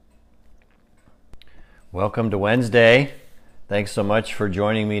Welcome to Wednesday. Thanks so much for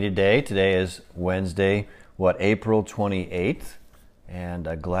joining me today. Today is Wednesday, April 28th, and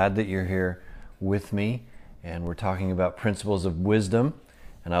glad that you're here with me. And we're talking about principles of wisdom.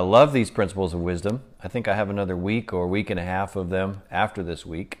 And I love these principles of wisdom. I think I have another week or week and a half of them after this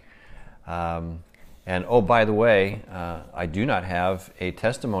week. And oh, by the way, I do not have a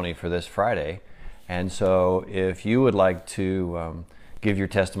testimony for this Friday. And so if you would like to give your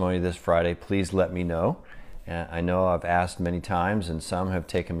testimony this Friday, please let me know. I know I've asked many times and some have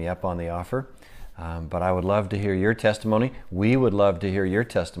taken me up on the offer, but I would love to hear your testimony. We would love to hear your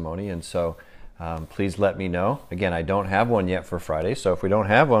testimony, and so please let me know. Again, I don't have one yet for Friday, so if we don't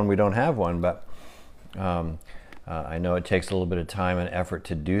have one, we don't have one, but I know it takes a little bit of time and effort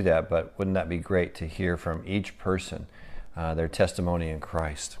to do that, but wouldn't that be great to hear from each person, their testimony in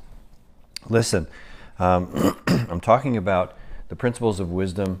Christ? Listen, I'm talking about the principles of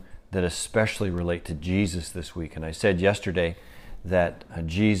wisdom that especially relate to Jesus this week. And I said yesterday that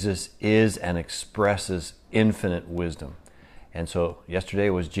Jesus is and expresses infinite wisdom. And so yesterday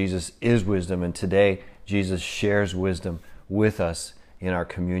was Jesus is wisdom, and today Jesus shares wisdom with us in our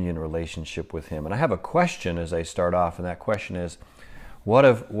communion relationship with Him. And I have a question as I start off, and that question is, what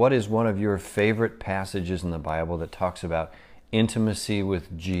is one of your favorite passages in the Bible that talks about intimacy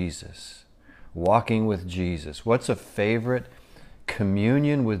with Jesus, walking with Jesus? What's a favorite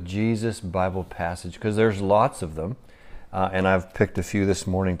communion with Jesus Bible passage? Because there's lots of them, and I've picked a few this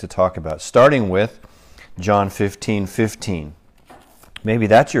morning to talk about, starting with John 15:15. Maybe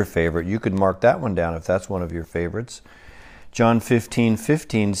that's your favorite. You could mark that one down if that's one of your favorites. John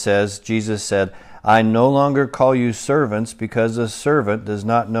 15:15 says, Jesus said, "I no longer call you servants, because a servant does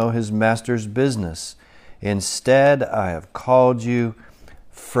not know his master's business. Instead, I have called you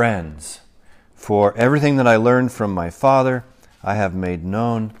friends. For everything that I learned from my Father, I have made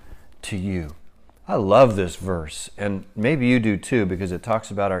known to you." I love this verse, and maybe you do too, because it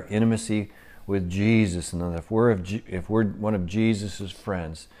talks about our intimacy with Jesus, and that if we're one of Jesus's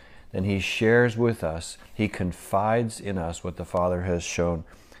friends, then He shares with us, He confides in us what the Father has shown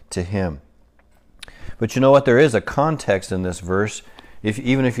to Him. But you know what? There is a context in this verse.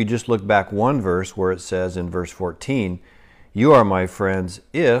 Even if you just look back one verse where it says in verse 14, "You are my friends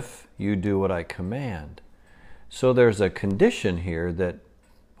if you do what I command." So there's a condition here that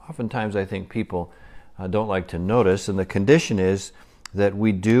oftentimes I think people don't like to notice, and the condition is that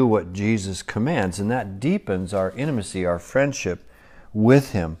we do what Jesus commands, and that deepens our intimacy, our friendship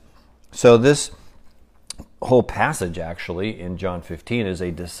with Him. So this whole passage actually in John 15 is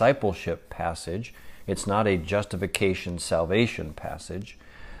a discipleship passage. It's not a justification, salvation passage.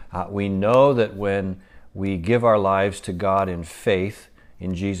 We know that when we give our lives to God in faith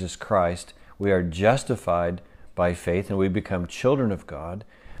in Jesus Christ, we are justified by faith and we become children of God.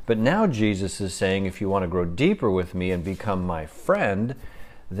 But now Jesus is saying, if you want to grow deeper with me and become my friend,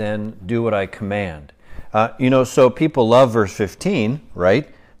 then do what I command. So people love verse 15, right?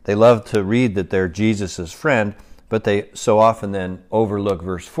 They love to read that they're Jesus's friend, but they so often then overlook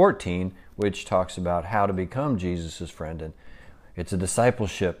verse 14, which talks about how to become Jesus's friend. And it's a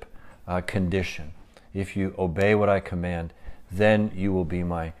discipleship condition. If you obey what I command, then you will be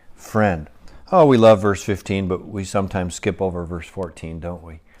my friend. Oh, we love verse 15, but we sometimes skip over verse 14, don't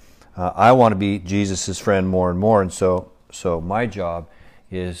we? I want to be Jesus' friend more and more, and so my job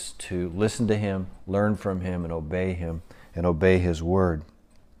is to listen to Him, learn from Him, and obey His word.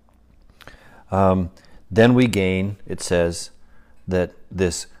 Then we gain, it says, that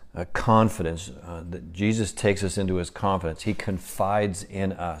this confidence, that Jesus takes us into His confidence. He confides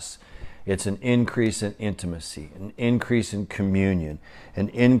in us. It's an increase in intimacy, an increase in communion, an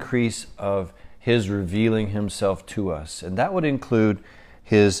increase of His revealing Himself to us. And that would include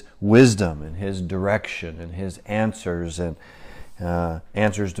His wisdom and His direction and His answers and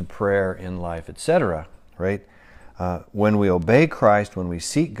answers to prayer in life, etc. Right? When we obey Christ, when we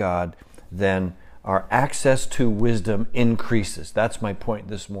seek God, then our access to wisdom increases. That's my point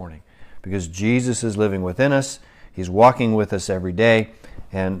this morning. Because Jesus is living within us, He's walking with us every day,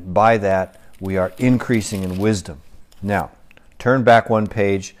 and by that we are increasing in wisdom. Now, turn back one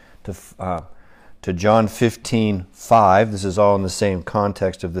page to John 15:5. This is all in the same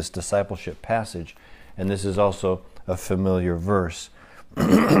context of this discipleship passage, and this is also a familiar verse.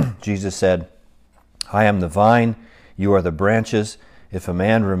 Jesus said, "I am the vine, you are the branches. If a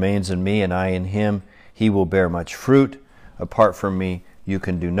man remains in me and I in him, he will bear much fruit. Apart from me, you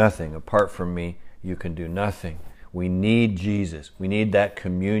can do nothing. Apart from me, you can do nothing." We need Jesus. We need that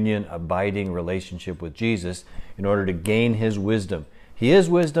communion, abiding relationship with Jesus in order to gain His wisdom. He is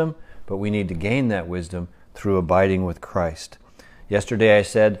wisdom, but we need to gain that wisdom through abiding with Christ. Yesterday I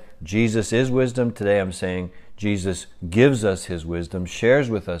said Jesus is wisdom. Today I'm saying Jesus gives us his wisdom, shares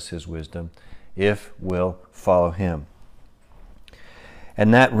with us his wisdom, if we'll follow him.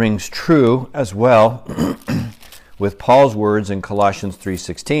 And that rings true as well with Paul's words in Colossians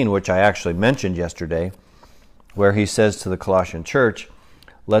 3:16, which I actually mentioned yesterday, where he says to the Colossian church,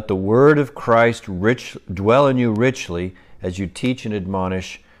 "Let the word of Christ dwell in you richly as you teach and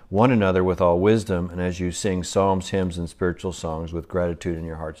admonish one another with all wisdom, and as you sing psalms, hymns, and spiritual songs with gratitude in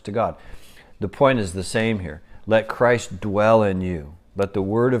your hearts to God." The point is the same here. Let Christ dwell in you. Let the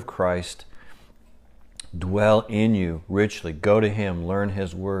word of Christ dwell in you richly. Go to him, learn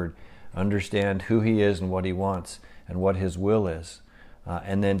his word, understand who he is and what he wants and what his will is,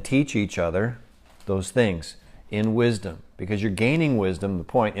 and then teach each other those things in wisdom, because you're gaining wisdom. The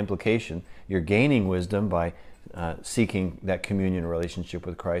point, implication, you're gaining wisdom by seeking that communion relationship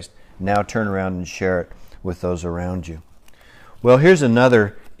with Christ. Now turn around and share it with those around you. Well, here's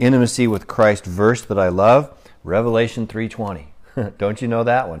another intimacy with Christ verse that I love, Revelation 3:20. Don't you know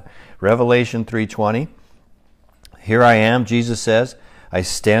that one? Revelation 3:20. Here I am, Jesus says, I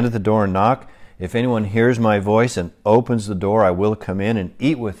stand at the door and knock. If anyone hears my voice and opens the door, I will come in and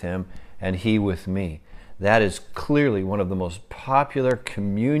eat with him and he with me. That is clearly one of the most popular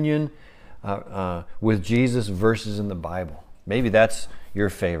communion with Jesus verses in the Bible. Maybe that's your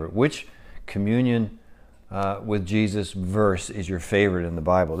favorite. Which communion with Jesus verse is your favorite in the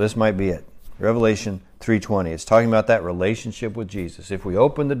Bible? This might be it. Revelation 3:20. It's talking about that relationship with Jesus. If we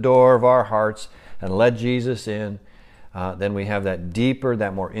open the door of our hearts and let Jesus in, then we have that deeper,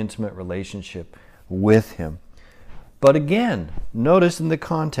 that more intimate relationship with him. But again, notice in the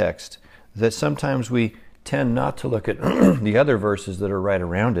context that sometimes we tend not to look at the other verses that are right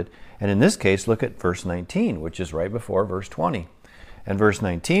around it. And in this case, look at verse 19, which is right before verse 20. And verse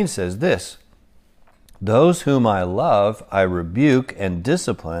 19 says this, "Those whom I love, I rebuke and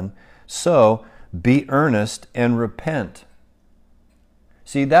discipline, so be earnest and repent."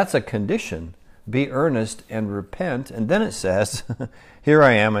 See, that's a condition. Be earnest and repent. And then it says, "Here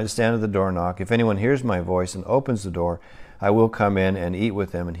I am, I stand at the door and knock. If anyone hears my voice and opens the door, I will come in and eat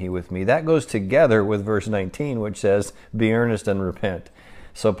with him and he with me." That goes together with verse 19, which says, "Be earnest and repent."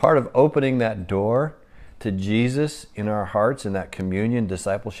 So part of opening that door to Jesus in our hearts, in that communion,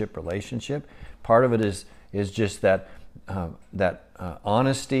 discipleship relationship, part of it is just that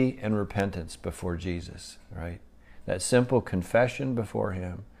honesty and repentance before Jesus, right? That simple confession before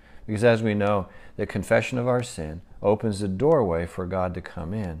him. Because as we know, the confession of our sin opens the doorway for God to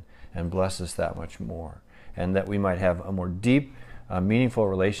come in and bless us that much more. And that we might have a more deep, meaningful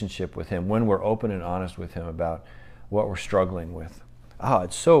relationship with him when we're open and honest with him about what we're struggling with.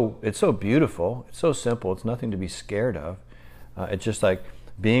 It's so beautiful. It's so simple. It's nothing to be scared of. It's just like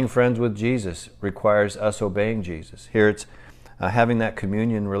being friends with Jesus requires us obeying Jesus. Here it's having that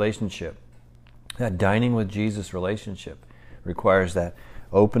communion relationship. That dining with Jesus relationship requires that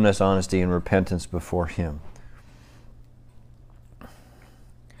openness, honesty, and repentance before him.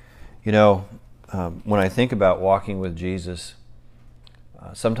 You know, when I think about walking with Jesus,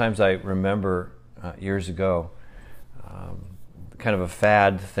 sometimes I remember years ago, kind of a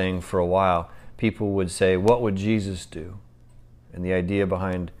fad thing for a while. People would say, "What would Jesus do?" And the idea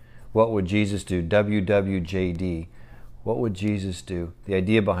behind what would Jesus do, WWJD, what would Jesus do? The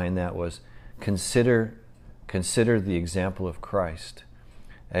idea behind that was consider the example of Christ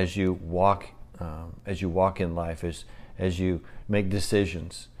as you walk in life, as you make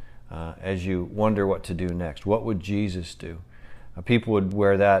decisions, as you wonder what to do next. What would Jesus do? People would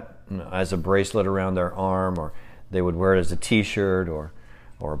wear that as a bracelet around their arm, or they would wear it as a t-shirt or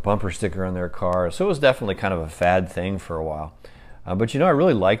a bumper sticker on their car. So it was definitely kind of a fad thing for a while. But I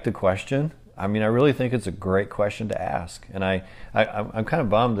really like the question. I mean, I really think it's a great question to ask. And I'm kind of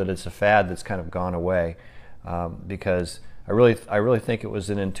bummed that it's a fad that's kind of gone away, because I really think it was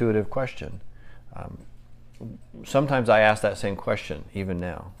an intuitive question. Sometimes I ask that same question even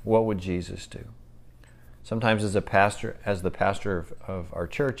now. What would Jesus do? Sometimes as the pastor of our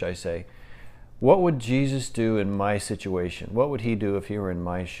church, I say, what would Jesus do in my situation? What would he do if he were in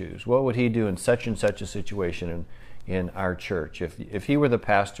my shoes? What would he do in such and such a situation in our church? If he were the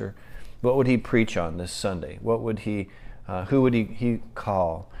pastor, what would he preach on this Sunday? What would who would he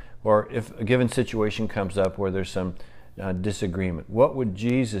call? Or if a given situation comes up where there's some disagreement,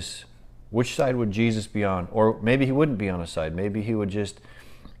 which side would Jesus be on? Or maybe he wouldn't be on a side. Maybe he would just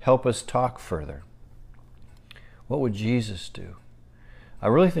help us talk further. What would Jesus do? I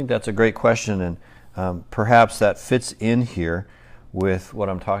really think that's a great question, and perhaps that fits in here with what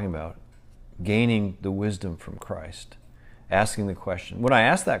I'm talking about, gaining the wisdom from Christ, asking the question. When I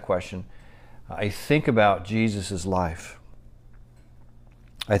ask that question, I think about Jesus' life.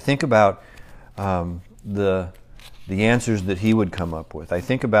 I think about the answers that he would come up with. I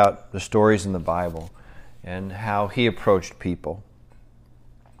think about the stories in the Bible and how he approached people.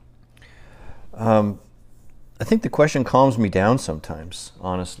 I think the question calms me down sometimes,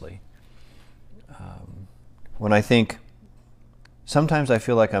 honestly. When I think, sometimes I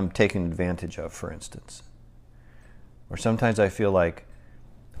feel like I'm taken advantage of, for instance. Or sometimes I feel like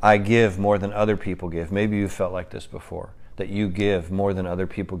I give more than other people give. Maybe you felt like this before, that you give more than other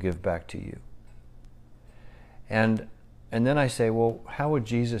people give back to you. And then I say, well, how would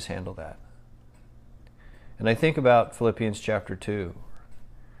Jesus handle that? And I think about Philippians chapter 2.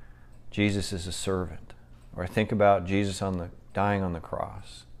 Jesus is a servant. Or I think about Jesus dying on the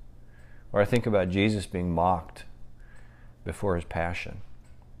cross. Or I think about Jesus being mocked before his passion.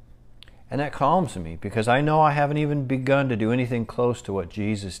 And that calms me, because I know I haven't even begun to do anything close to what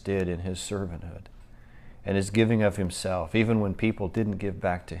Jesus did in his servanthood and his giving of himself, even when people didn't give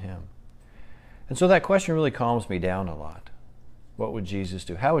back to him. And so that question really calms me down a lot. What would Jesus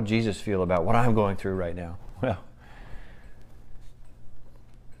do? How would Jesus feel about what I'm going through right now? Well,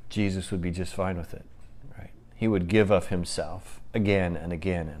 Jesus would be just fine with it, right? He would give of himself again and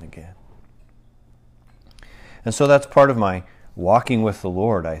again and again. And so that's part of my walking with the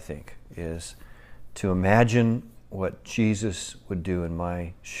Lord, I think, is to imagine what Jesus would do in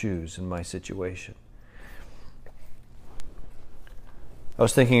my shoes, in my situation. I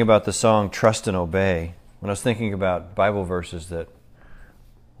was thinking about the song Trust and Obey when I was thinking about Bible verses that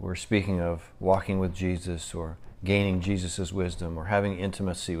were speaking of walking with Jesus or gaining Jesus' wisdom or having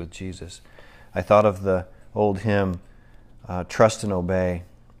intimacy with Jesus. I thought of the old hymn, Trust and Obey.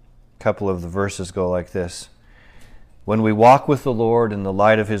 A couple of the verses go like this. When we walk with the Lord in the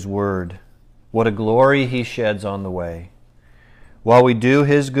light of his word, what a glory he sheds on the way. While we do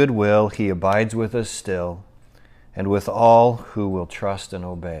his good will, he abides with us still, and with all who will trust and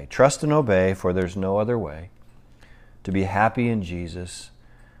obey. Trust and obey, for there's no other way to be happy in Jesus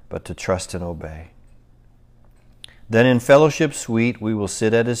but to trust and obey. Then in fellowship sweet we will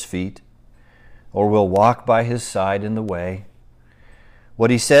sit at his feet, or we'll walk by his side in the way.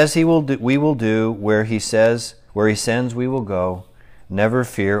 What he says he will do, we will do. Where he sends, we will go. Never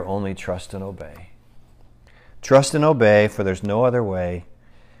fear, only trust and obey. Trust and obey, for there's no other way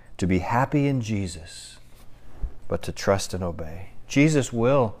to be happy in Jesus but to trust and obey. Jesus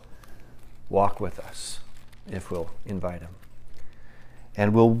will walk with us if we'll invite him.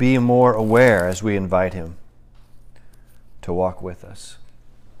 And we'll be more aware as we invite him to walk with us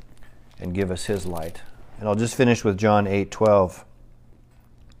and give us his light. And I'll just finish with John 8:12,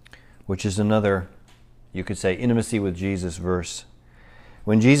 which is another, you could say, intimacy with Jesus verse.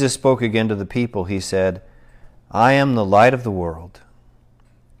 When Jesus spoke again to the people, he said, I am the light of the world.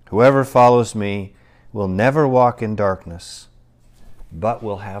 Whoever follows me will never walk in darkness, but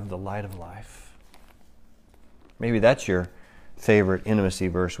will have the light of life. Maybe that's your favorite intimacy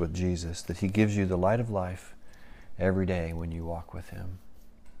verse with Jesus, that he gives you the light of life every day when you walk with him,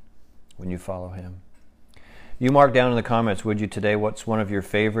 when you follow him. You mark down in the comments, would you, today, what's one of your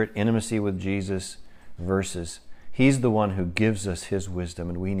favorite intimacy with Jesus verses? He's the one who gives us his wisdom,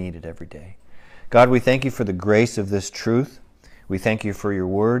 and we need it every day. God, we thank you for the grace of this truth. We thank you for your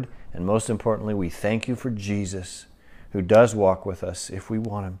word. And most importantly, we thank you for Jesus, who does walk with us if we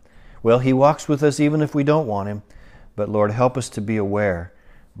want him. Well, he walks with us even if we don't want him. But Lord, help us to be aware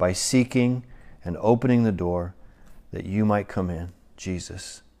by seeking and opening the door that you might come in,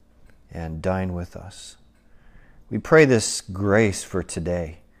 Jesus, and dine with us. We pray this grace for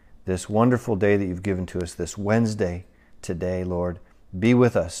today, this wonderful day that you've given to us, this Wednesday today, Lord. Be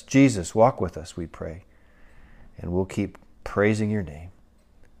with us. Jesus, walk with us, we pray. And we'll keep praising your name.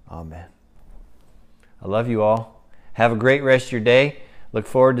 Amen. I love you all. Have a great rest of your day. Look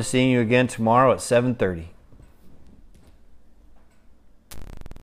forward to seeing you again tomorrow at 7:30.